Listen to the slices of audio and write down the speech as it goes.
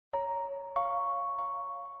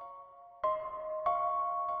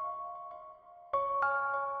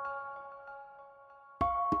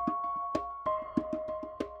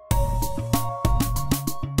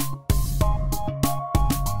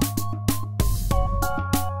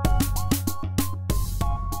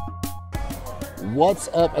What's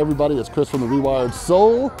up, everybody? It's Chris from the Rewired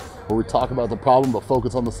Soul, where we talk about the problem but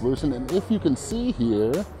focus on the solution. And if you can see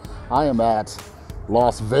here, I am at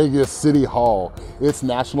Las Vegas City Hall. It's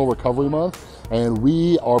National Recovery Month, and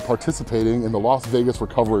we are participating in the Las Vegas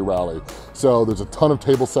Recovery Rally. So there's a ton of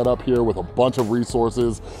tables set up here with a bunch of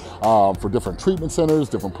resources for different treatment centers,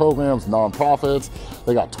 different programs, nonprofits.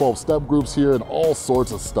 They got 12-step groups here and all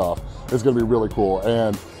sorts of stuff. It's gonna be really cool.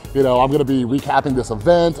 And you know, I'm gonna be recapping this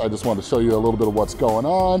event. I just wanted to show you a little bit of what's going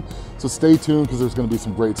on. So stay tuned, because there's gonna be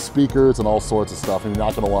some great speakers and all sorts of stuff, and you're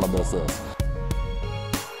not gonna wanna miss this.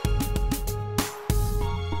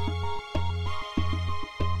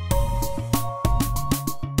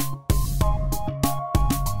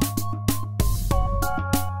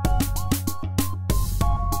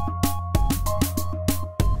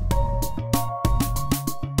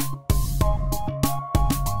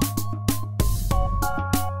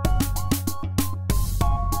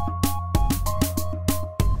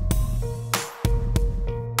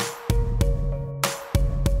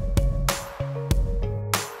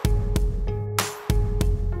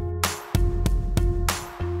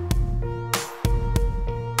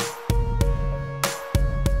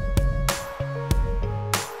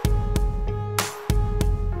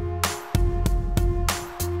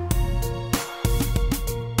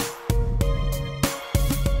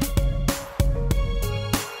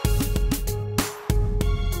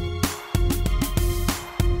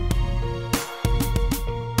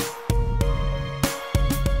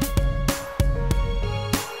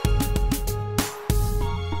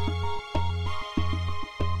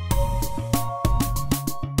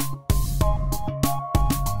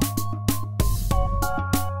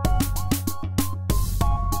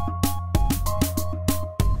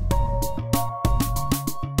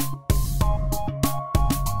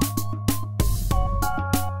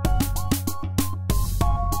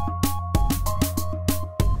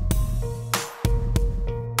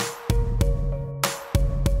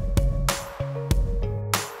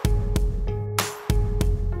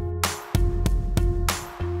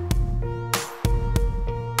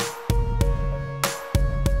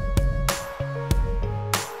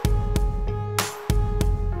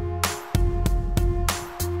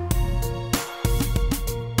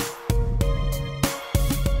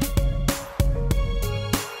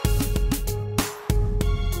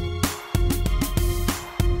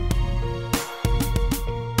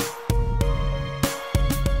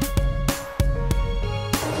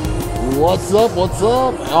 What's up, what's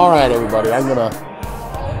up? All right, everybody, I'm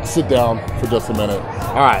gonna sit down for just a minute.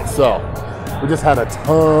 All right, so we just had a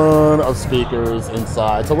ton of speakers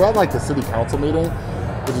inside. So we're at like the city council meeting,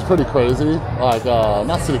 which is pretty crazy. Like,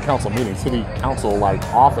 not city council meeting, city council like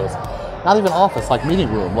office. Not even office, like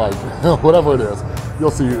meeting room, like whatever it is.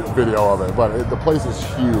 You'll see video of it, but the place is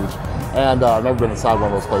huge. And I've never been inside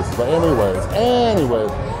one of those places. But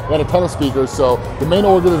anyways, we had a ton of speakers. So the main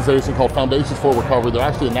organization called Foundations for Recovery, they're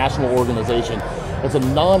actually a national organization. It's a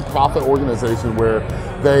non-profit organization where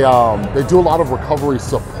they do a lot of recovery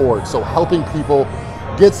support. So helping people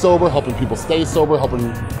get sober, helping people stay sober,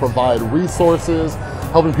 helping provide resources,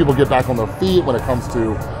 helping people get back on their feet when it comes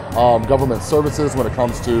to government services, when it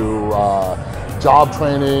comes to job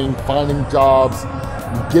training, finding jobs,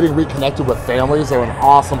 getting reconnected with families. They're an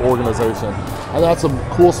awesome organization. And that's some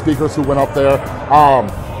cool speakers who went up there.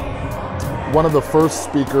 One of the first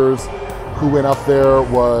speakers who went up there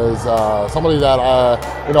was somebody that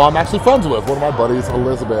I'm actually friends with, one of my buddies,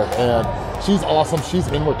 Elizabeth, and she's awesome. She's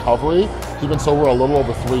in recovery. She's been sober a little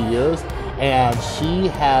over 3 years, and she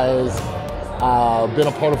has been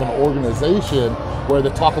a part of an organization where they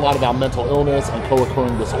talk a lot about mental illness and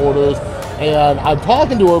co-occurring disorders. And I'm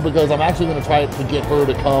talking to her because I'm actually going to try to get her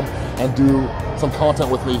to come and do some content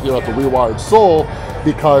with me here at the Rewired Soul,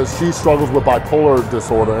 because she struggles with bipolar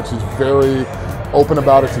disorder, and she's very open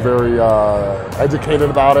about it. She's very educated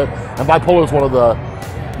about it. And bipolar is one of the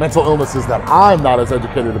mental illnesses that I'm not as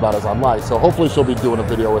educated about as I'd like. So hopefully she'll be doing a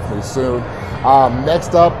video with me soon.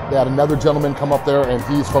 Next up, they had another gentleman come up there, and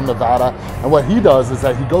he's from Nevada. And what he does is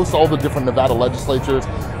that he goes to all the different Nevada legislatures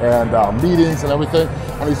and meetings and everything,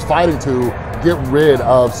 and he's fighting to get rid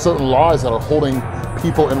of certain laws that are holding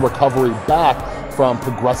people in recovery back from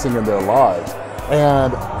progressing in their lives.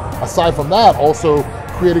 And aside from that, also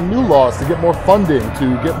creating new laws to get more funding,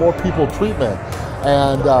 to get more people treatment.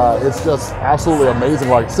 And it's just absolutely amazing.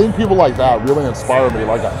 Like, seeing people like that really inspire me.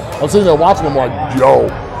 Like, I'm sitting there watching them like, yo,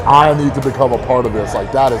 I need to become a part of this.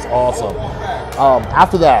 Like, that is awesome.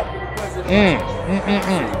 After that,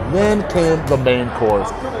 then came the main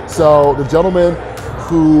course. So the gentleman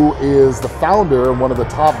who is the founder and one of the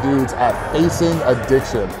top dudes at Facing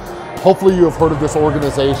Addiction. hopefully you have heard of this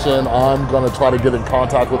organization. I'm gonna try to get in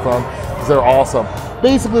contact with them because they're awesome.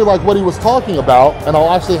 Basically like what he was talking about, and I'll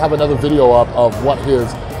actually have another video up of what his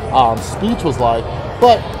speech was like,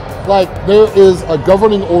 but like there is a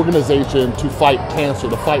governing organization to fight cancer,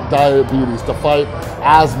 to fight diabetes, to fight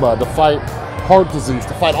asthma, to fight heart disease,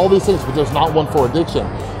 to fight all these things, but there's not one for addiction.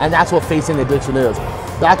 And that's what Facing Addiction is.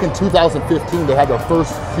 Back in 2015, they had their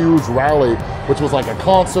first huge rally, which was like a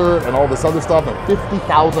concert and all this other stuff, and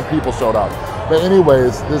 50,000 people showed up. But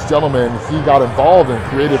anyways, this gentleman, he got involved and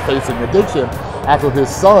created Facing Addiction after his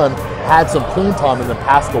son had some clean time and then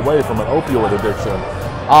passed away from an opioid addiction.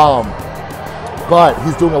 But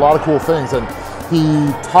he's doing a lot of cool things, and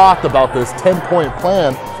he talked about this 10-point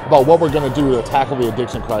plan about what we're gonna do to tackle the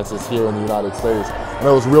addiction crisis here in the United States. And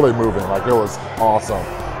it was really moving, like it was awesome.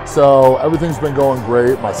 So everything's been going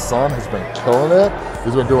great. My son has been killing it.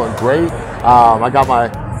 He's been doing great. I got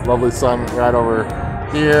my lovely son right over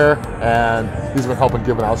here, and he's been helping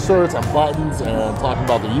giving out shirts and buttons and talking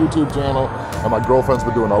about the YouTube channel. And my girlfriend's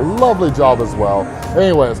been doing a lovely job as well.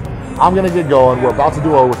 Anyways, I'm gonna get going. We're about to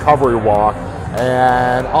do a recovery walk,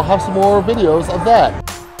 and I'll have some more videos of that.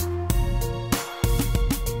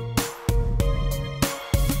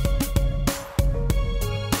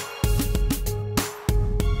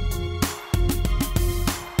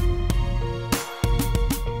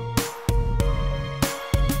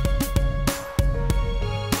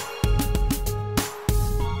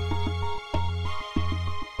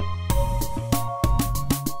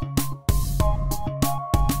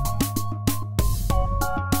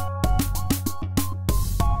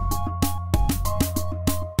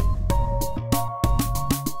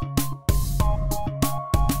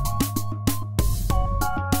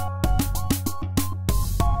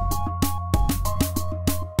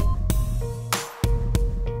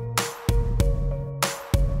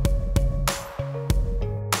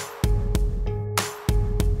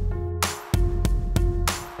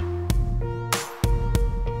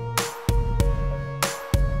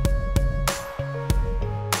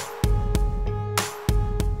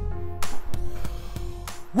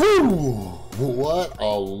 Woo! What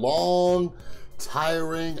a long,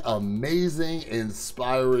 tiring, amazing,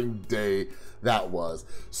 inspiring day that was.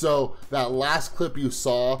 So that last clip you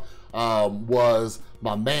saw was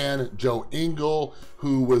my man Joe Engel,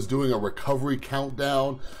 who was doing a recovery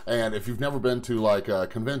countdown. And if you've never been to like a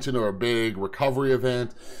convention or a big recovery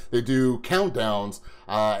event, they do countdowns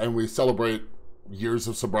and we celebrate years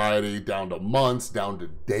of sobriety down to months, down to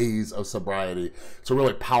days of sobriety. It's a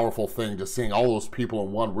really powerful thing, just seeing all those people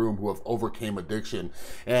in one room who have overcame addiction.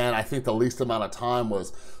 And I think the least amount of time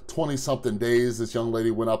was 20-something days. This young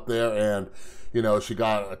lady went up there and, you know, she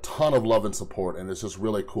got a ton of love and support, and it's just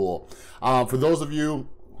really cool. For those of you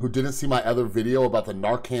who didn't see my other video about the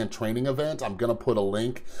Narcan training event, I'm gonna put a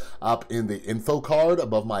link up in the info card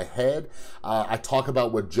above my head. I talk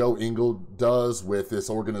about what Joe Engel does with this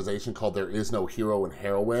organization called There Is No Hero in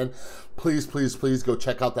Heroin. Please, please, please go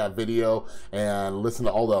check out that video and listen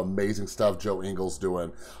to all the amazing stuff Joe Engel's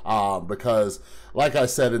doing. Because like I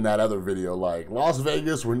said in that other video, like Las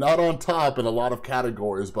Vegas, we're not on top in a lot of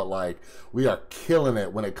categories, but like we are killing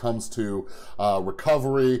it when it comes to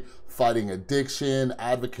recovery, fighting addiction,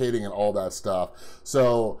 advocating, and all that stuff.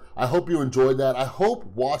 So I hope you enjoyed that. I hope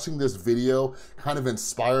watching this video kind of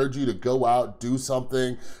inspired you to go out, do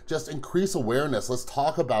something, just increase awareness. Let's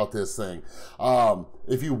talk about this thing.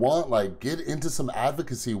 If you want, like, get into some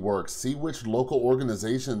advocacy work, see which local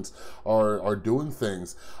organizations are doing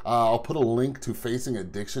things. I'll put a link to Facing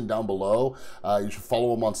Addiction down below. You should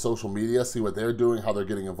follow them on social media, see what they're doing, how they're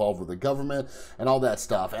getting involved with the government, and all that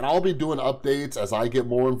stuff. And I'll be doing updates as I get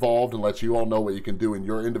more involved and let you all know what you can do in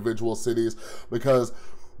your individual cities, because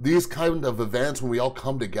these kind of events, when we all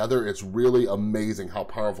come together, it's really amazing how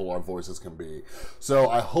powerful our voices can be. So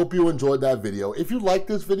I hope you enjoyed that video. If you like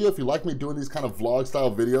this video, if you like me doing these kind of vlog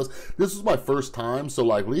style videos, this is my first time, so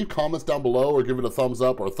like leave comments down below or give it a thumbs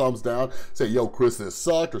up or a thumbs down. Say, yo, Chris, this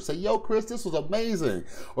sucked, or say, yo, Chris, this was amazing.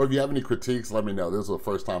 Or if you have any critiques, let me know. This was the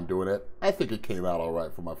first time doing it. I think it came out all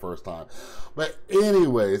right for my first time. But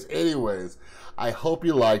anyways, I hope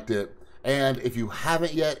you liked it. And if you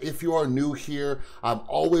haven't yet, if you are new here, I'm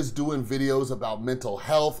always doing videos about mental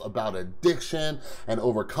health, about addiction, and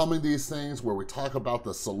overcoming these things where we talk about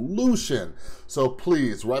the solution. So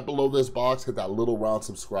please, right below this box, hit that little round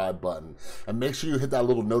subscribe button. And make sure you hit that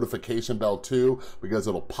little notification bell too, because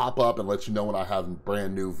it'll pop up and let you know when I have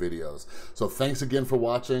brand new videos. So thanks again for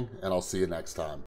watching, and I'll see you next time.